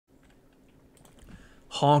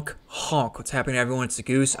Honk, honk. What's happening, everyone? It's the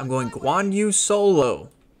Goose. I'm going Guan Yu Solo.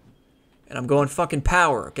 And I'm going fucking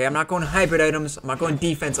power, okay? I'm not going hybrid items. I'm not going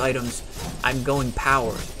defense items. I'm going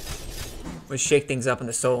power. I'm going to shake things up in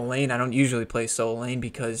the solo lane. I don't usually play solo lane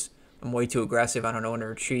because I'm way too aggressive. I don't know when to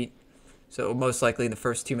retreat. So most likely in the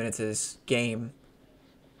first 2 minutes of this game,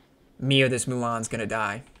 me or this Mulan's going to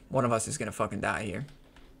die. One of us is going to fucking die here.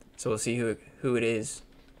 So we'll see who it is.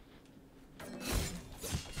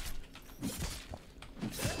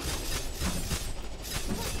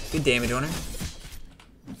 Good damage on her.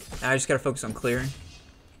 Now I just gotta focus on clearing.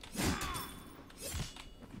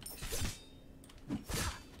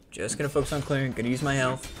 Just gonna focus on clearing. Gonna use my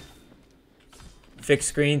health. Fixed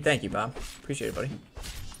screen. Thank you, Bob. Appreciate it, buddy.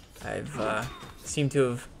 I've seemed to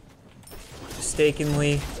have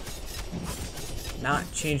mistakenly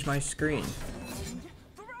not changed my screen.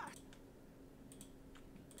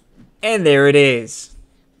 And there it is.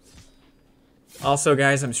 Also,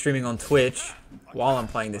 guys, I'm streaming on Twitch while I'm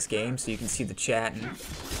playing this game, so you can see the chat, and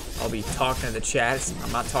I'll be talking to the chat.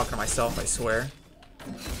 I'm not talking to myself, I swear.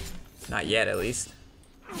 Not yet, at least.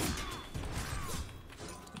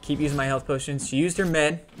 Keep using my health potions. She used her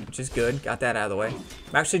med, which is good. Got that out of the way.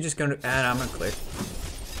 I'm actually just going to... I'm going to clear.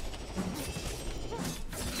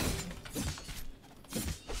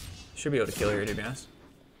 Should be able to kill her, to be honest.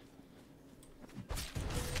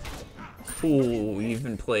 Ooh,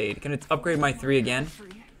 even played. Gonna upgrade my 3 again.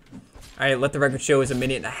 Alright, let the record show is 1.5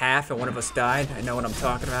 minutes and one of us died. I know what I'm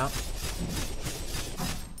talking about.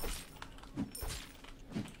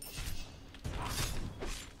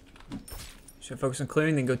 Should I focus on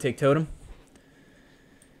clearing, then go take totem?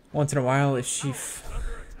 Once in a while, if she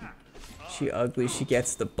ugly, she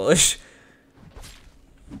gets the bush.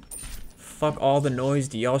 Fuck all the noise.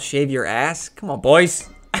 Do y'all shave your ass? Come on, boys.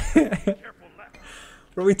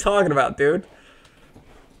 What are we talking about, dude?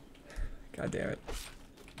 God damn it.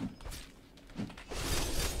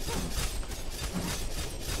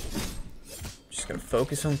 Just gotta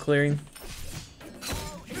focus on clearing.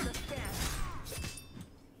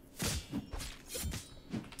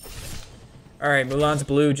 Alright, Mulan's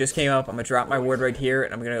blue just came up. I'm gonna drop my ward right here,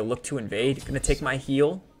 and I'm gonna look to invade. Gonna take my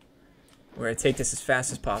heal. We're gonna take this as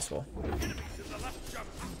fast as possible.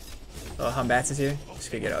 Oh, Humbats is here. It's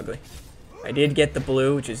gonna get ugly. I did get the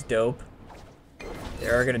blue, which is dope. They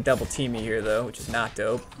are gonna double team me here, though, which is not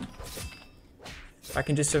dope. If I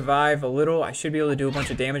can just survive a little, I should be able to do a bunch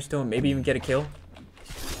of damage to him, maybe even get a kill.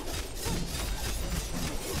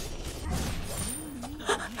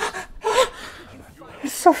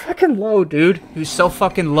 He's so fucking low, dude. He's so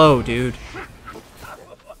fucking low, dude.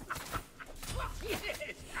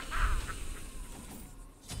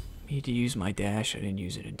 Need to use my dash. I didn't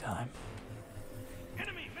use it in time.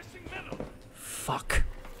 Fuck.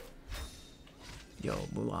 Yo,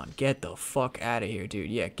 Mulan, get the fuck out of here, dude.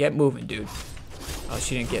 Yeah, get moving, dude. Oh,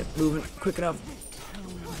 she didn't get moving quick enough.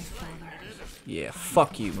 Yeah,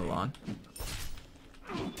 fuck you, Mulan.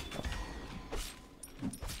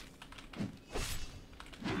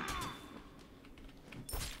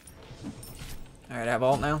 Alright, I have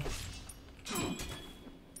ult now.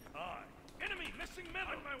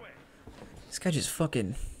 This guy just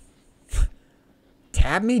fucking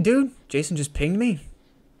tabbed me, dude. Jason just pinged me.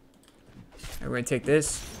 Alright, we're gonna take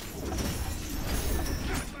this.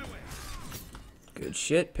 Good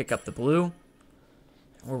shit. Pick up the blue.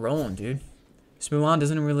 We're rolling, dude. This Mulan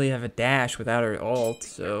doesn't really have a dash without her ult,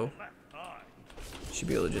 so should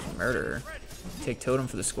be able to just murder her. Take totem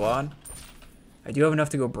for the squad. I do have enough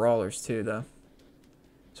to go brawlers too, though.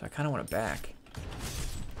 So I kind of want to back.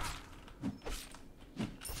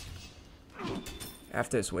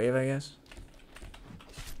 After this wave, I guess.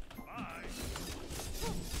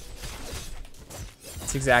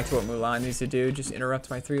 That's exactly what Mulan needs to do. Just interrupt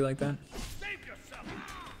my 3 like that.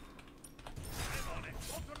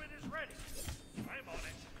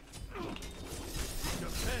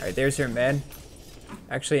 Alright, there's her med.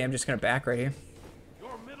 Actually, I'm just going to back right here.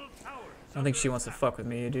 I don't think she wants to fuck with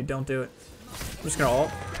me, dude. Don't do it. I'm just going to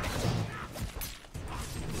ult.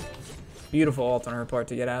 Beautiful ult on her part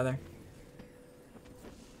to get out of there.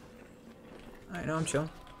 Alright, no, I'm chilling.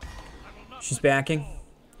 She's backing.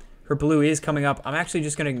 Her blue is coming up. I'm actually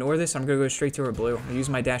just going to ignore this. I'm going to go straight to her blue. I'll use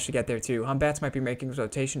my dash to get there, too. Humbats might be making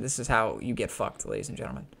rotation. This is how you get fucked, ladies and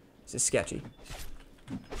gentlemen. This is sketchy.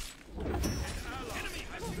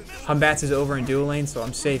 Humbats is over in dual lane, so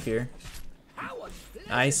I'm safe here.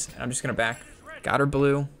 Nice. I'm just going to back. Got her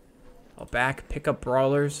blue. I'll back, pick up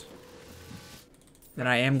brawlers. Then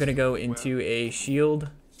I am going to go into a shield.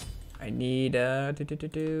 I need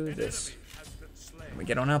this. Let me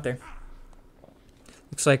get on out there.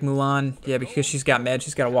 Looks like Mulan, yeah, because she's got med,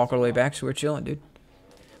 she's got to walk all the way back, so we're chilling, dude.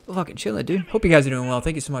 fucking chilling, dude. Hope you guys are doing well.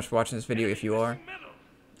 Thank you so much for watching this video if you are.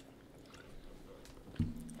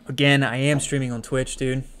 Again, I am streaming on Twitch,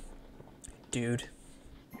 dude.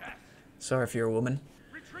 Sorry if you're a woman.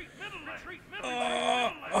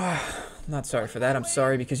 Not sorry for that. I'm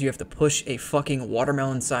sorry because you have to push a fucking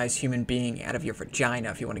watermelon-sized human being out of your vagina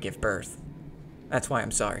if you want to give birth. That's why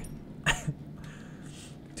I'm sorry.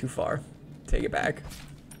 Too far. Take it back.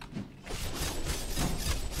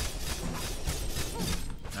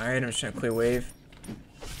 Alright, I'm just gonna clear wave.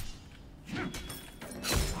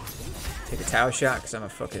 Take a tower shot because I'm a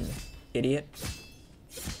fucking idiot.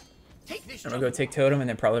 I'm gonna go take totem and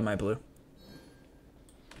then probably my blue.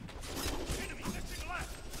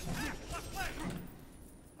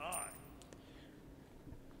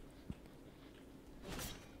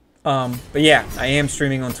 But yeah, I am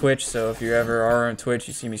streaming on Twitch, so if you ever are on Twitch,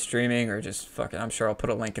 you see me streaming, or just fucking, I'm sure I'll put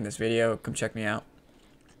a link in this video. Come check me out.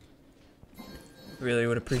 Really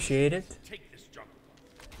would appreciate it.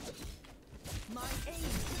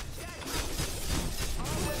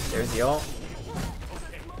 There's the ult.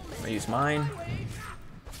 I'm gonna use mine.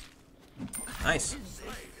 Nice.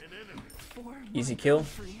 Easy kill.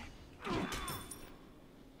 I'm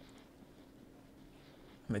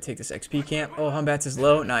gonna take this XP camp. Oh, Humbats is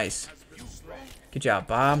low. Nice. Good job,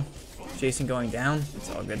 Bob. Jason going down. It's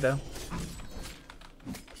all good, though.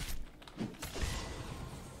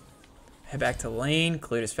 Head back to lane.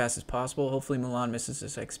 Clear it as fast as possible. Hopefully Mulan misses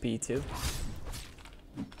this XP, too.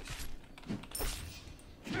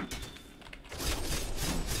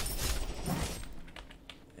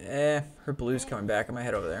 Her blue's coming back. I'm gonna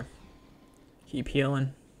head over there. Keep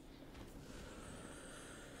healing.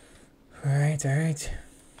 Alright, alright.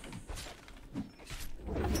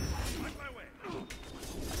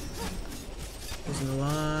 There's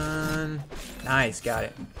Mulan. Nice, got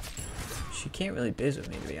it. She can't really biz with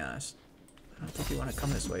me, to be honest. I don't think you want to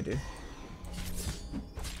come this way, dude.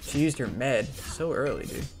 She used her med so early,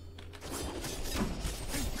 dude.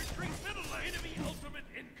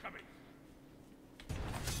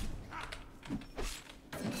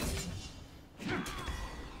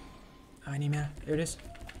 I need mana. There it is.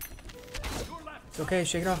 It's okay,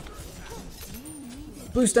 shake it off.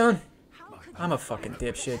 Blue stone. I'm a fucking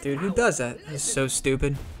dipshit, dude. Who does that? That is so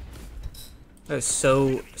stupid. That is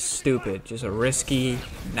so stupid. Just a risky,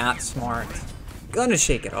 not smart. Gonna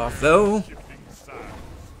shake it off, though.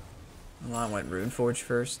 Mulan went Runeforge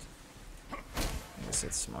first. I guess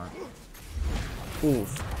it's smart.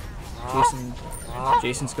 Oof.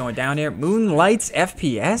 Jason's going down here. Moonlight's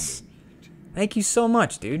FPS? Thank you so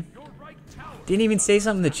much, dude. Didn't even say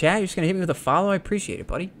something in the chat. You're just gonna hit me with a follow. I appreciate it,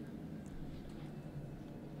 buddy.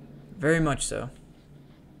 Very much so.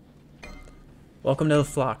 Welcome to the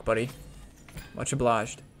flock, buddy. Much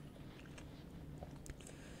obliged.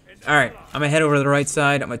 Alright, I'm gonna head over to the right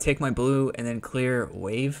side. I'm gonna take my blue and then clear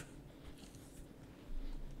wave.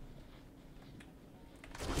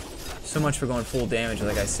 So much for going full damage,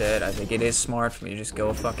 like I said. I think it is smart for me to just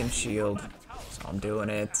go fucking shield. So I'm doing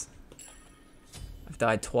it. I've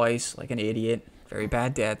died twice like an idiot. Very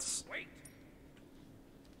bad deaths.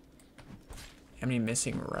 How many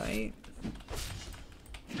missing right?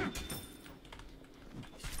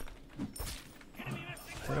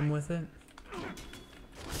 Hit him with it.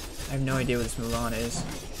 I have no idea what this Mulan is.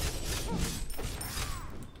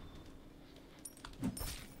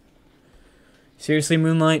 Seriously,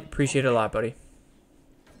 Moonlight, appreciate it a lot, buddy.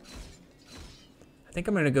 I think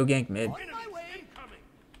I'm gonna go gank mid.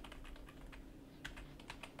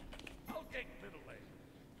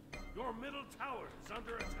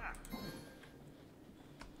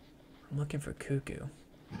 I'm looking for Cuckoo.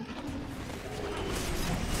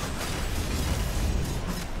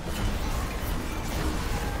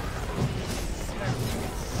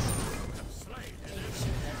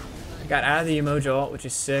 I got out of the emoji ult, which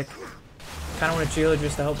is sick. Kinda want to chill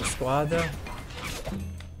just to help the squad though.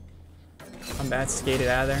 Combat skated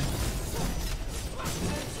out of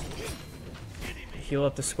there. Heal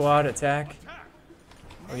up the squad, attack.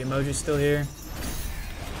 Oh, the emoji's still here.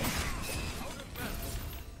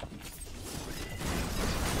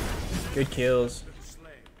 Good kills.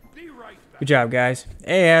 Good job, guys.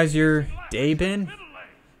 Hey, how's your day been?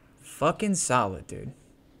 Fucking solid, dude.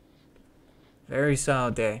 Very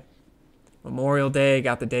solid day. Memorial Day,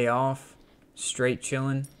 got the day off. Straight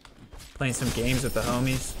chilling. Playing some games with the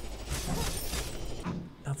homies.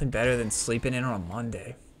 Nothing better than sleeping in on a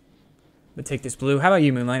Monday. But take this blue. How about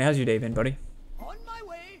you, Moonlight? How's your day been, buddy? On my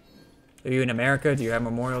way. Are you in America? Do you have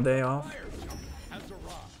Memorial Day off?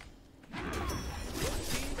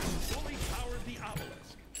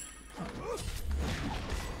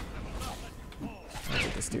 I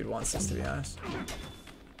think this dude wants this, to be honest.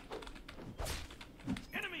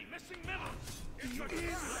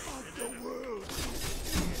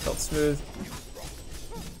 Felt smooth.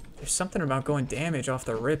 There's something about going damage off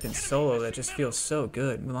the rip in solo that just feels so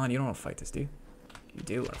good. Mulan, you don't want to fight this, dude. You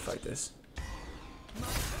do want to fight this.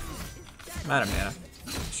 I'm out of mana.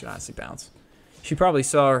 Should honestly bounce. She probably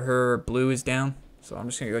saw her blue is down, so I'm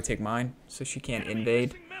just going to go take mine so she can't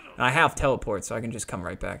invade. And I have teleport, so I can just come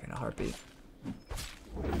right back in a heartbeat.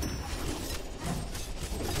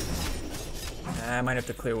 I might have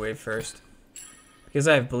to clear wave first. Because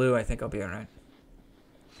I have blue, I think I'll be alright.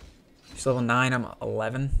 She's level 9, I'm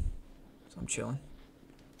 11. So I'm chilling.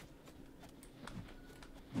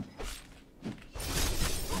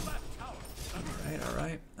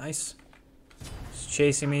 Alright, nice. She's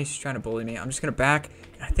chasing me, she's trying to bully me. I'm just gonna back.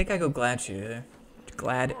 I think I go Glad Shield.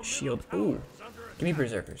 Glad Shield. Ooh. Give me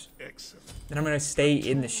Berserkers. Then I'm gonna stay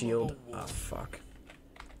in the shield. Oh, fuck.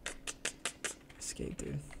 Escape,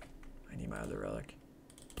 dude. I need my other relic.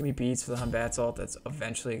 Give me beats for the Humbat's ult. That's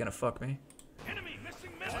eventually gonna fuck me.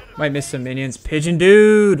 Might miss some minions. Pigeon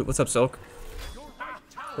dude! What's up, Silk?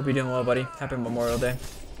 Hope you're doing well, buddy. Happy Memorial Day.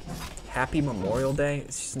 Happy Memorial Day?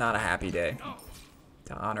 It's just not a happy day.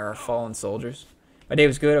 To honor our fallen soldiers. My day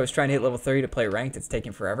was good. I was trying to hit level 30 to play ranked. It's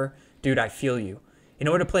taking forever. Dude, I feel you. In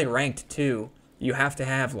order to play ranked, too, you have to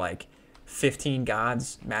have, like, 15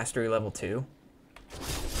 gods, mastery level 2.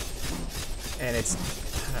 And it's...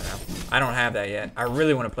 I don't know. I don't have that yet. I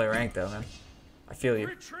really want to play ranked, though, man. I feel you.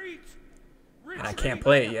 And I can't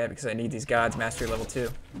play it yet because I need these gods mastery level 2.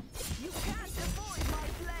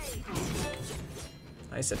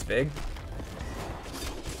 Nice, that's big.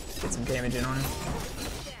 Get some damage in on him.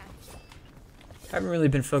 Haven't really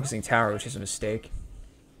been focusing tower, which is a mistake.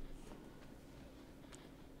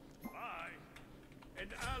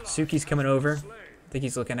 Suki's coming over. I think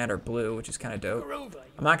he's looking at her blue, which is kind of dope.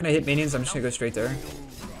 I'm not going to hit minions. I'm just going to go straight to her.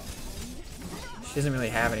 She doesn't really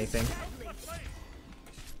have anything.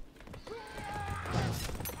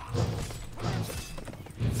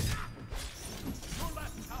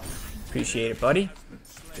 Appreciate it, buddy.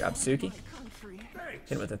 Good job, Suki.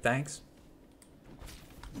 Hit with the thanks.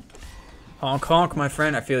 Honk honk, my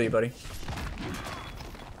friend. I feel you, buddy.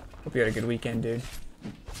 Hope you had a good weekend, dude.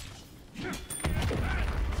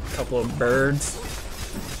 Couple of birds.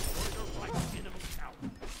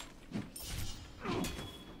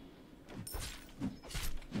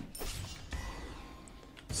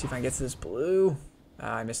 See if I can get to this blue.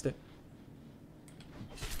 Ah, I missed it.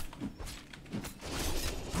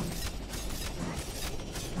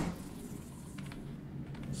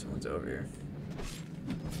 Someone's over here.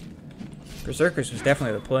 Berserkers was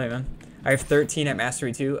definitely the play, man. I have 13 at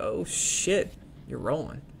Mastery 2. Oh, shit. You're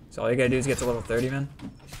rolling. So all you gotta do is get to level 30, man.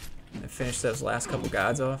 And finish those last couple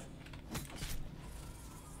gods off.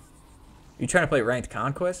 You trying to play ranked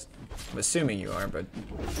conquest? I'm assuming you are, but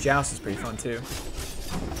Joust is pretty fun, too.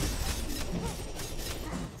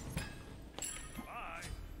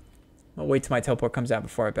 I'll wait till my teleport comes out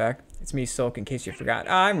before I back. It's me, Sulk, in case you forgot.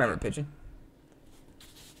 Ah, I remember Pigeon.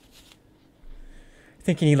 I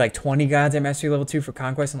think you need like 20 gods at Mastery Level 2 for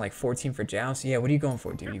Conquest and like 14 for Joust. Yeah, what are you going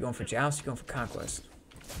for, dude? You going for Joust? You going for Conquest?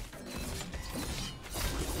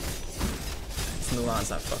 Mulan's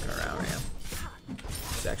not fucking around right now.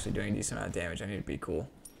 She's actually doing a decent amount of damage. I need to be cool.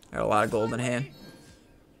 I got a lot of gold in hand.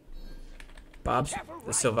 Bob's,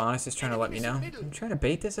 the Sylvanas is trying to let me know. I'm trying to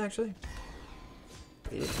bait this, actually.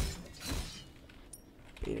 Bait it.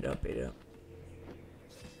 Bait it up, bait it up.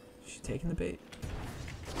 She's taking the bait.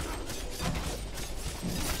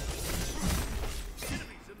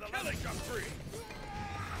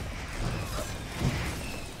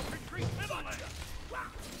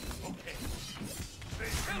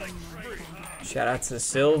 Shout out to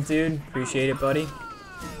Sylv, dude. Appreciate it, buddy.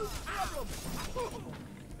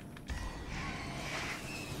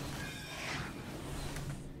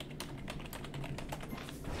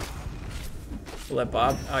 We'll let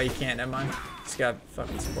Bob. Oh, you can't. Never mind. He's got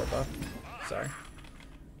fucking support buff. Sorry.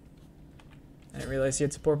 I didn't realize he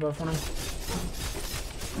had support buff on him.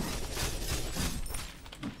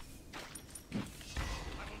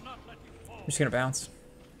 I'm just gonna bounce.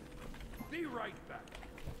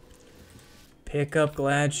 Pick up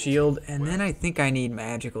Glad Shield, and then I think I need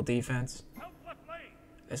magical defense.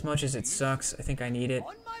 As much as it sucks, I think I need it.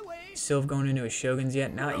 Sylv going into a Shogun's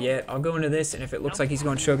yet? Not yet. I'll go into this, and if it looks like he's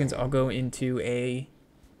going Shogun's, I'll go into a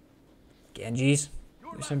Genji's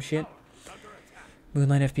or some shit.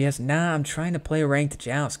 Moonlight FPS. Nah, I'm trying to play ranked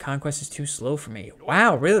Joust. Conquest is too slow for me.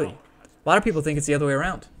 Wow, really? A lot of people think it's the other way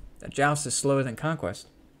around. That Joust is slower than Conquest.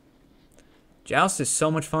 Joust is so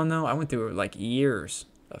much fun, though. I went through, like, years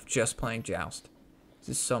of just playing Joust. This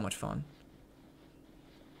is so much fun.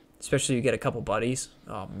 Especially you get a couple buddies.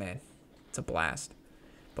 Oh, man. It's a blast.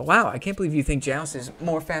 But wow, I can't believe you think Joust is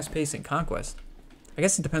more fast-paced than Conquest. I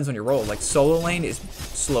guess it depends on your role. Like, solo lane is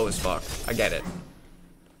slow as fuck. I get it.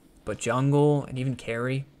 But jungle and even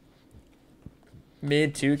carry.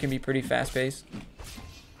 Mid, too, can be pretty fast-paced.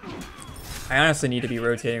 I honestly need to be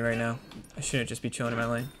rotating right now. I shouldn't just be chilling in my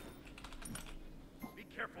lane. Be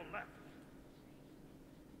careful left.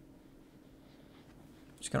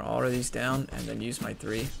 Just gonna auto these down and then use my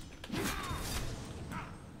 3.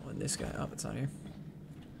 Oh, this guy. Oh, it's not here.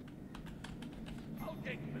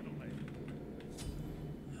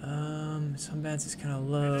 Sunbats is kind of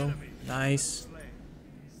low. Nice.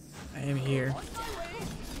 I am here.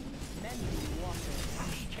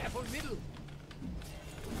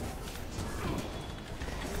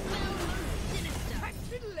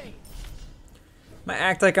 I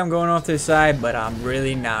act like I'm going off to the side, but I'm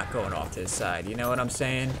really not going off to the side. You know what I'm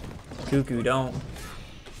saying? Cuckoo, don't.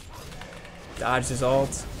 Dodge his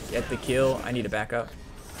ult. Get the kill. I need to back up.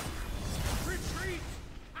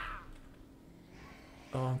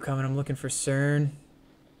 Oh, I'm coming. I'm looking for Cern.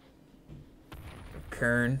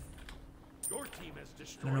 Kern. I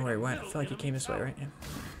don't know where he went. I feel like he came this way, right? Yeah.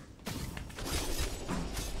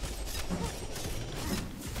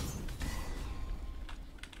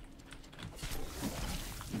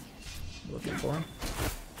 Looking for him.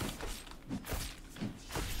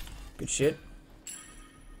 Good shit.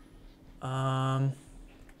 We'll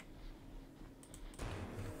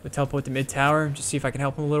teleport to mid tower. Just see if I can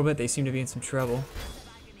help him a little bit. They seem to be in some trouble.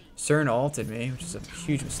 Cern ulted me, which is a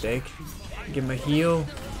huge mistake. Give him a heal.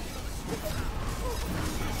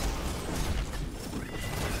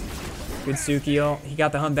 Good Suki ult. He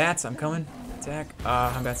got the Humbats. I'm coming. Attack.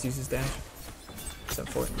 Humbats uses dash. What's up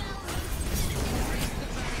for it?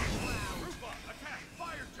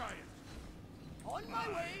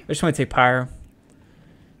 I just want to take Pyro.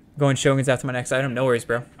 Going Shogun's after my next item. No worries,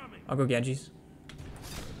 bro. I'll go Genji's.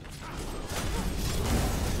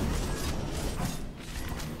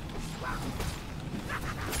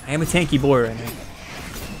 I am a tanky boy right now.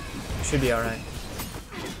 Should be alright.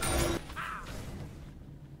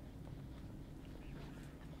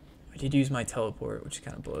 I did use my teleport, which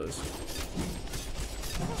kind of blows.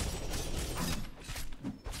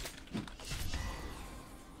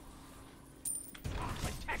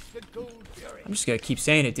 I'm just gonna keep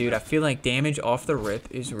saying it, dude. I feel like damage off the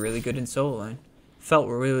rip is really good in solo lane. Felt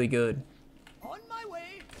really good. On my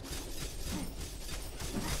way.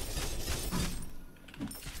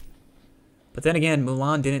 But then again,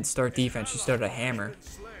 Mulan didn't start defense. She started a hammer.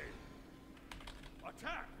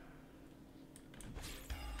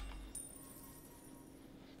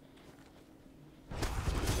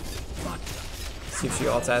 Let's see if she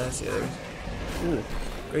ults at us. Yeah, there is. Ooh,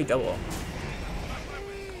 great double ult.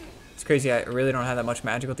 It's crazy. I really don't have that much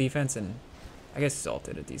magical defense, and I guess it's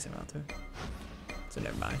ulted a decent amount too. So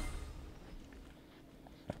never mind.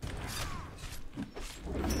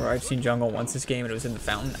 Bro, I've seen jungle once this game, and it was in the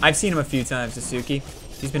fountain. I've seen him a few times, Suzuki.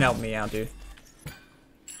 He's been helping me out, dude.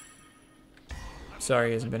 Sorry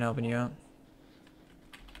he hasn't been helping you out.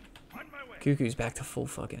 Cuckoo's back to full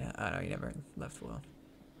fucking... I know, he never left well.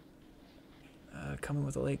 Coming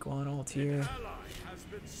with a late Guan ult here.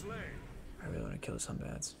 I really want to kill some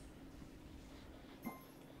bats.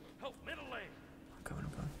 I'm coming.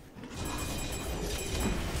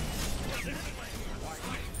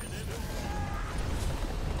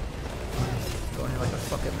 Going in like a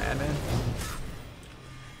fucking madman.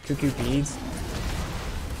 Cuckoo beads.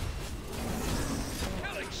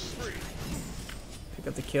 Pick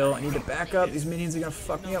up the kill. I need to back up. These minions are gonna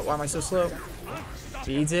fuck me up. Why am I so slow?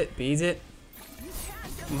 Beads it. Beads it.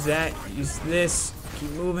 Use that. Use this.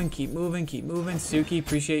 Keep moving. Keep moving. Keep moving. Suki,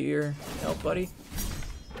 appreciate your help, buddy.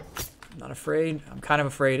 I'm not afraid. I'm kind of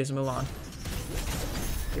afraid as Mulan.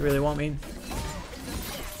 You really want me?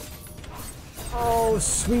 Oh,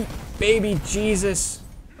 sweet baby Jesus.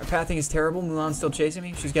 My pathing is terrible. Mulan's still chasing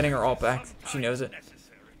me. She's getting her ult back. She knows it.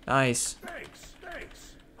 Nice.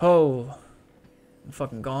 Oh. I'm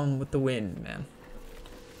fucking gone with the wind, man.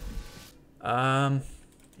 Yeah,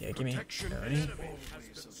 give me...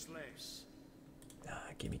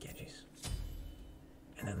 give me Genji's.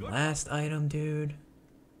 And then last item, dude.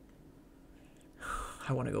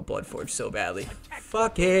 I want to go Bloodforge so badly.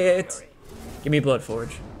 Fuck it. Give me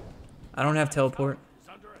Bloodforge. I don't have teleport.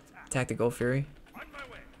 Attack the Gulf Fury.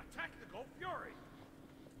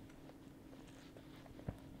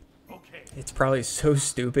 It's probably so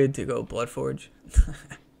stupid to go Bloodforge.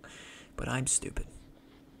 But I'm stupid.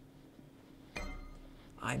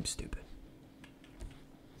 I'm stupid.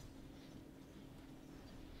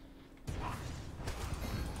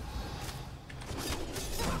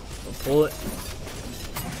 We'll pull it.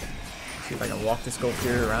 See if I can walk this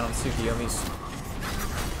Sculptor around on Tsukiyomi's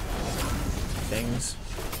things.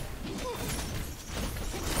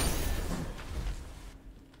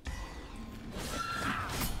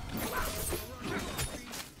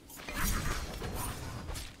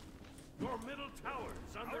 Your middle tower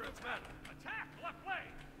is under attack. Attack left lane.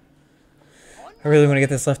 I really want to get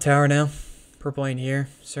this left tower now. Purple ain't here.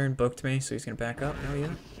 CERN booked me, so he's gonna back up. No, he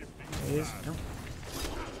isn't. There he is. No.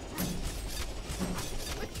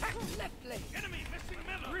 Enemy missing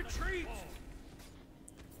middle. Retreat.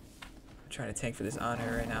 I'm trying to tank for this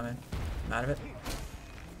honor right now, man. I'm out of it.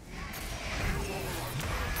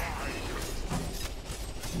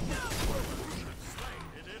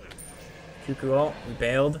 Cuckoo ult. We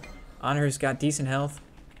bailed. Honor's got decent health.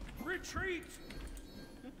 Retreat.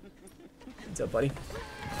 What's up, buddy?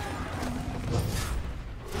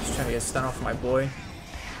 Just trying to get a stun off my boy.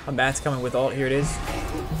 A bat's coming with ult. Here it is.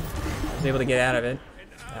 I was able to get out of it.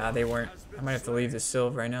 Ah, they weren't. I might have to leave this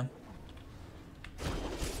Sylve right now.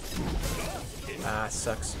 Ah,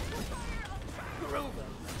 sucks.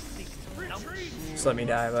 Just let me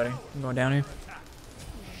die, buddy. I'm going down here.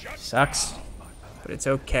 Sucks. But it's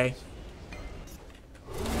okay.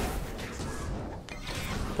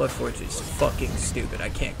 Bloodforge is fucking stupid. I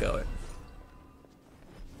can't go it.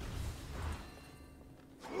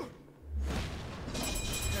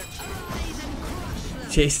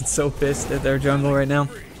 Jason's so pissed at their jungle right now.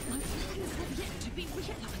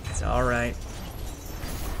 It's alright.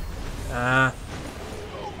 Ah.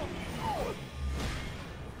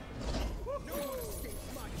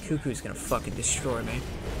 Cuckoo's gonna fucking destroy me.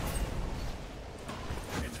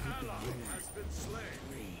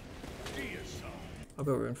 I'll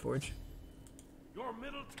go Runeforge.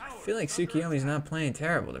 I feel like Tsukiyomi's not playing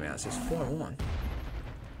terrible, to be honest. He's 4-1.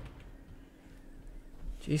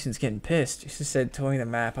 Jason's getting pissed. Jason said, touring the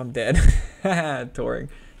map. I'm dead. Touring.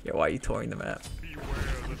 Yeah, why are you touring the map?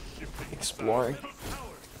 Exploring.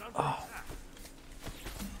 Oh.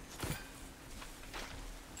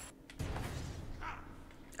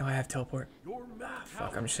 Oh, I have teleport. Ah,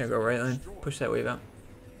 fuck, I'm just gonna go right lane. Push that wave out.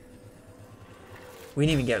 We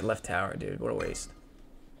didn't even get left tower, dude. What a waste.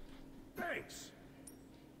 Thanks.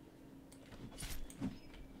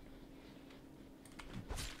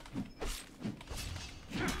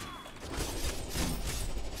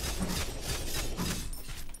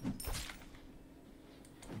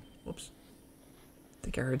 Whoops. I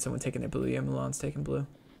think I heard someone taking their blue. Yeah, Milan's taking blue.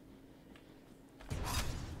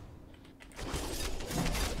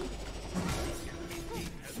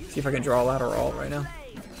 See if I can draw a ladder ult right now.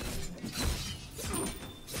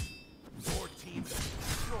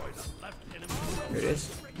 Here it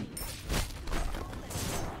is.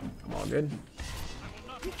 I'm all good.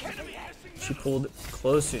 She pulled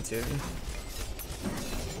closer to me.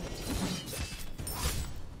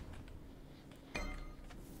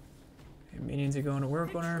 And minions are going to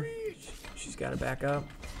work on her. She's got to back up.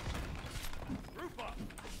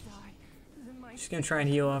 She's going to try and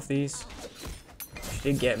heal off these. She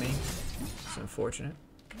did get me. It's unfortunate.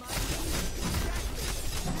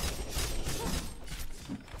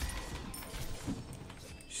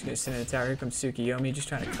 She's gonna send in the tower. Here comes Tsukiyomi, just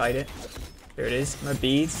trying to kite it. There it is. My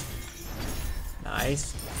beads.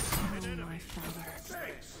 Nice.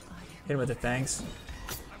 Hit him with the thanks.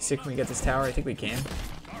 See if we can get this tower. I think we can.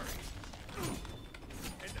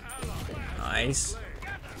 Nice.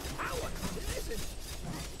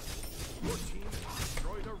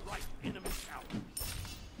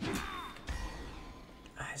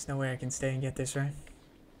 There's no way I can stay and get this, right?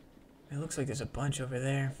 It looks like there's a bunch over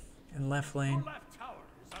there in left lane.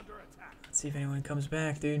 Let's see if anyone comes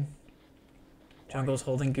back, dude. Jungle's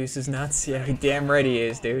holding Goose's nuts. Yeah, he damn right he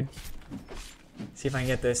is, dude. See if I can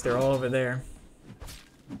get this. They're all over there.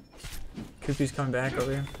 Cuckoo's coming back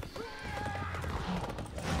over here.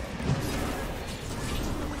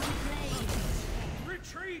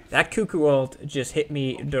 That Cuckoo ult just hit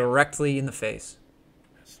me directly in the face.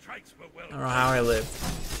 I don't know how I lived.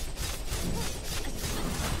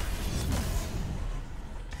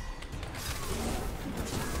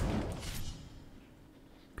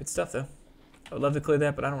 Good stuff, though. I would love to clear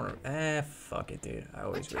that, but I don't want to. Fuck it, dude. I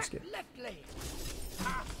always risk it.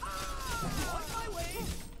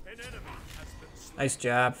 Nice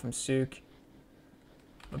job from Sook.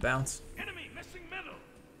 A bounce.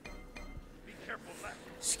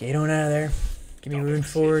 Skate on out of there. Give me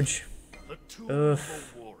Runeforge. Ugh.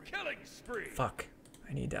 Fuck.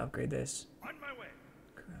 I need to upgrade this.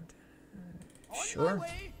 Sure.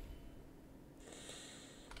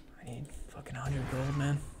 I need fucking 100 gold,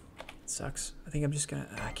 man. It sucks. I think I'm just gonna.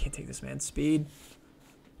 I can't take this man's speed.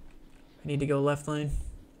 I need to go left lane.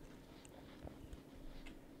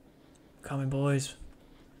 coming, boys.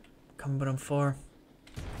 I'm coming, but I'm far.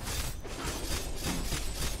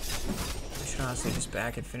 I should honestly just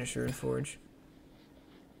back and finish Rune Forge.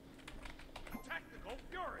 Tactical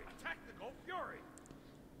fury! Tactical fury!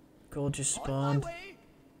 Gold just spawned.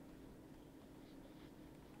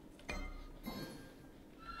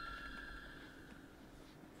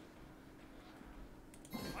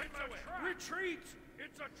 Retreat!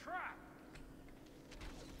 It's a trap!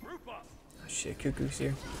 Group up! Oh shit, Cuckoo's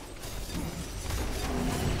here.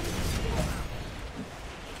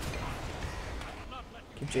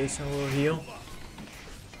 Give Jason a little heal.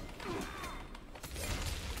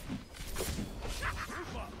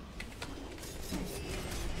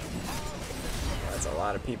 That's a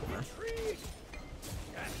lot of people, man.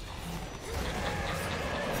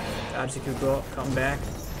 Dodge the Cuckoo, come back.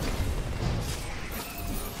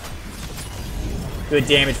 Good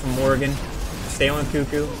damage from Morgan. Stay on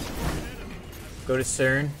Cuckoo. Go to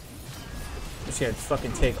CERN. Just gonna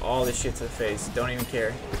fucking take all this shit to the face. Don't even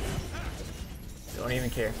care. Don't even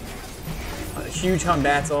care. A huge Hun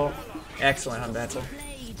Battle. Excellent Hun Battle.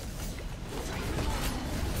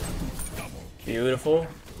 Beautiful.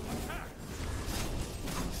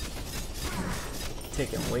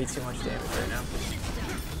 Taking way too much damage right now.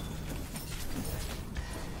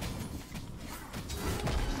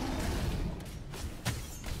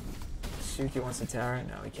 Suki wants the tower.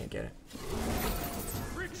 No, we can't get it.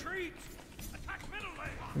 Retreat! Attack middle lane!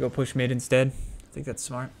 We go push mid instead. I think that's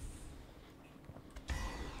smart.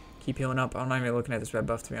 Keep healing up. I'm not even looking at this red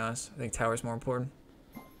buff, to be honest. I think tower's more important.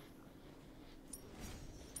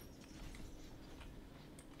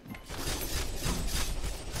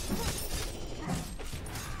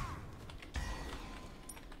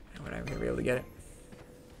 And we're not gonna be able to get it.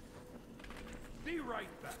 Be right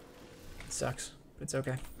back. It sucks, but it's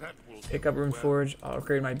okay. That will Pick up Rune Forge. I'll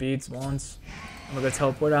upgrade my beads once. I'm gonna go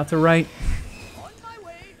teleport out to right. on my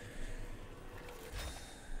way.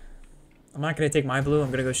 I'm not gonna take my blue.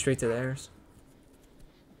 I'm gonna go straight to theirs.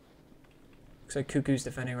 Looks like Cuckoo's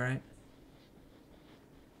defending right.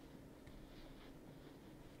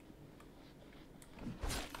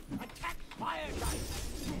 Attack fire guys.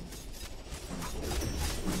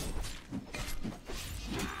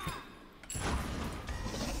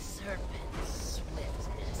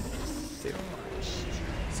 Dude,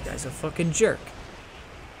 this guy's a fucking jerk.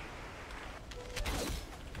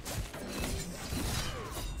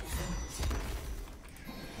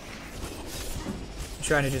 I'm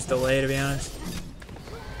trying to just delay, to be honest.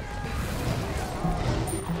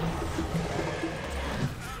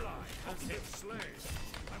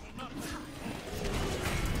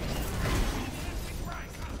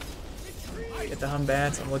 Get the Hun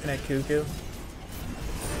Bats. I'm looking at Cuckoo.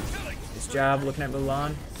 His job looking at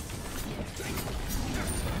Mulan.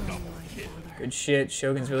 Good shit.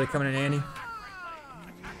 Shogun's really coming in handy.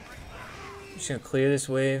 Just gonna clear this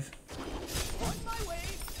wave.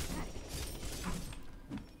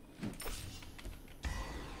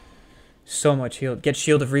 So much healed. Get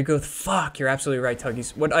Shield of Regrowth. Fuck, you're absolutely right,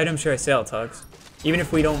 Tuggies. What item should I sell, Tugs? Even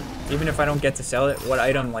if I don't get to sell it, what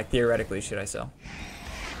item, like, theoretically should I sell?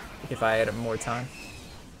 If I had more time.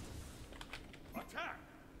 Attack.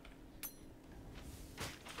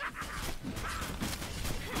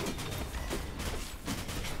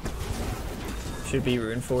 Should be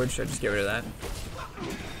Rune Forge. Should I just get rid of that?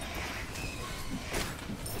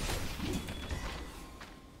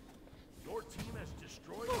 Your team has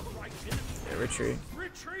destroyed the right enemy. Yeah, retreat.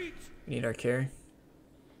 Retreat. We need our carry.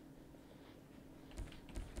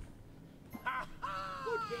 Good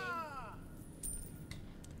game.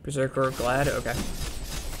 Berserker Glad. Okay.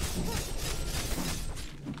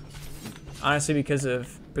 Honestly, because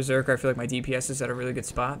of Berserker, I feel like my DPS is at a really good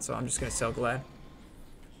spot, so I'm just gonna sell Glad.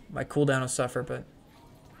 My cooldown will suffer, but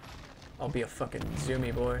I'll be a fucking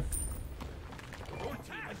zoomy boy. Your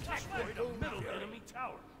team has destroyed a middle enemy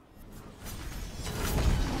tower.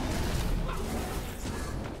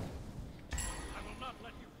 I will not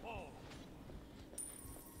let you fall.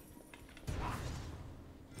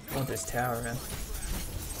 I want this tower, man.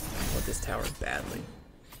 I want this tower badly.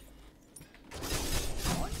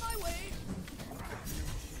 On my way.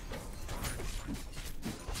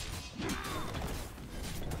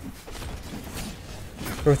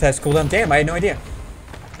 Growth has cooldown. Damn, I had no idea.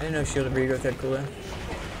 I didn't know Shield of Regrowth had cooldown.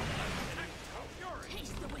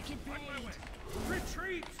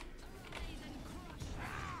 Retreat.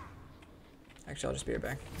 Actually, I'll just be right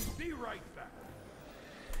back. Be right back.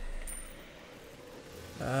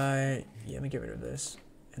 Yeah, let me get rid of this.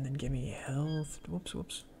 And then give me health.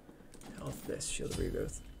 Whoops. Health, this. Shield of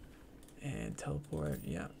Regrowth. And teleport.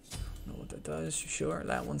 Yeah. Know what that does. Sure,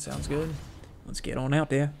 that one sounds good. Let's get on out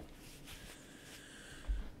there.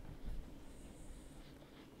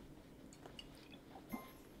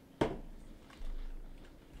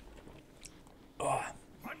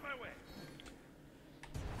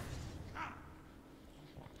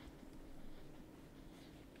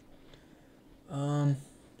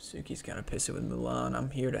 Suki's kind of pissing with Mulan. I'm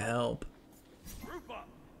here to help. Group up.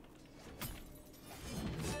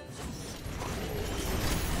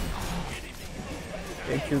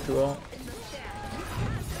 Big cuckoo ult.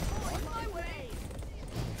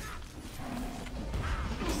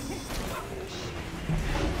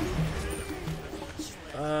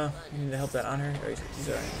 You need to help that on her. Oh, he's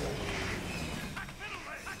alright.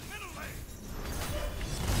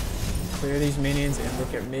 Clear these minions and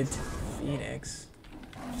look at mid Phoenix.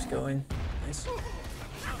 Just go in. Nice.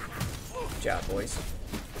 Good job, boys.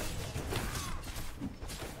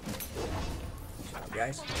 Good job,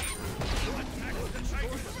 guys.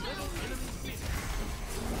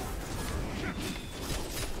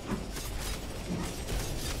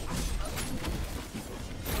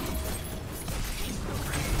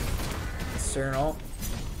 Certain ult.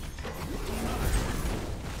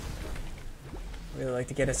 Really like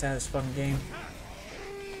to get us out of this fucking game.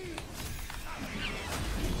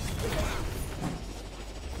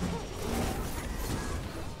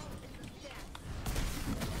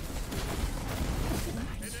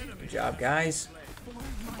 Good job, guys.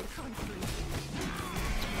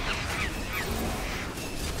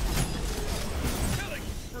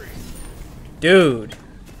 Dude.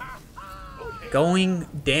 Going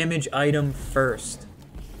damage item first.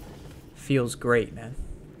 Feels great, man.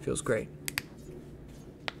 Feels great.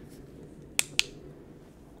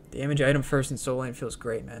 Damage item first in solo lane feels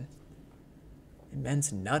great, man.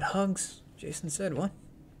 Immense nut hugs? Jason said, what?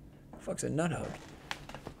 The fuck's a nut hug?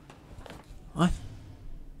 What?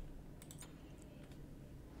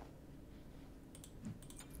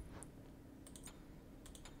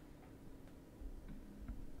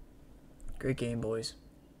 Great game, boys.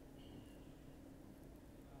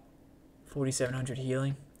 4,700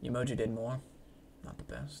 healing. Emoji did more. Not the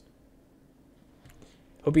best.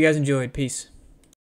 Hope you guys enjoyed. Peace.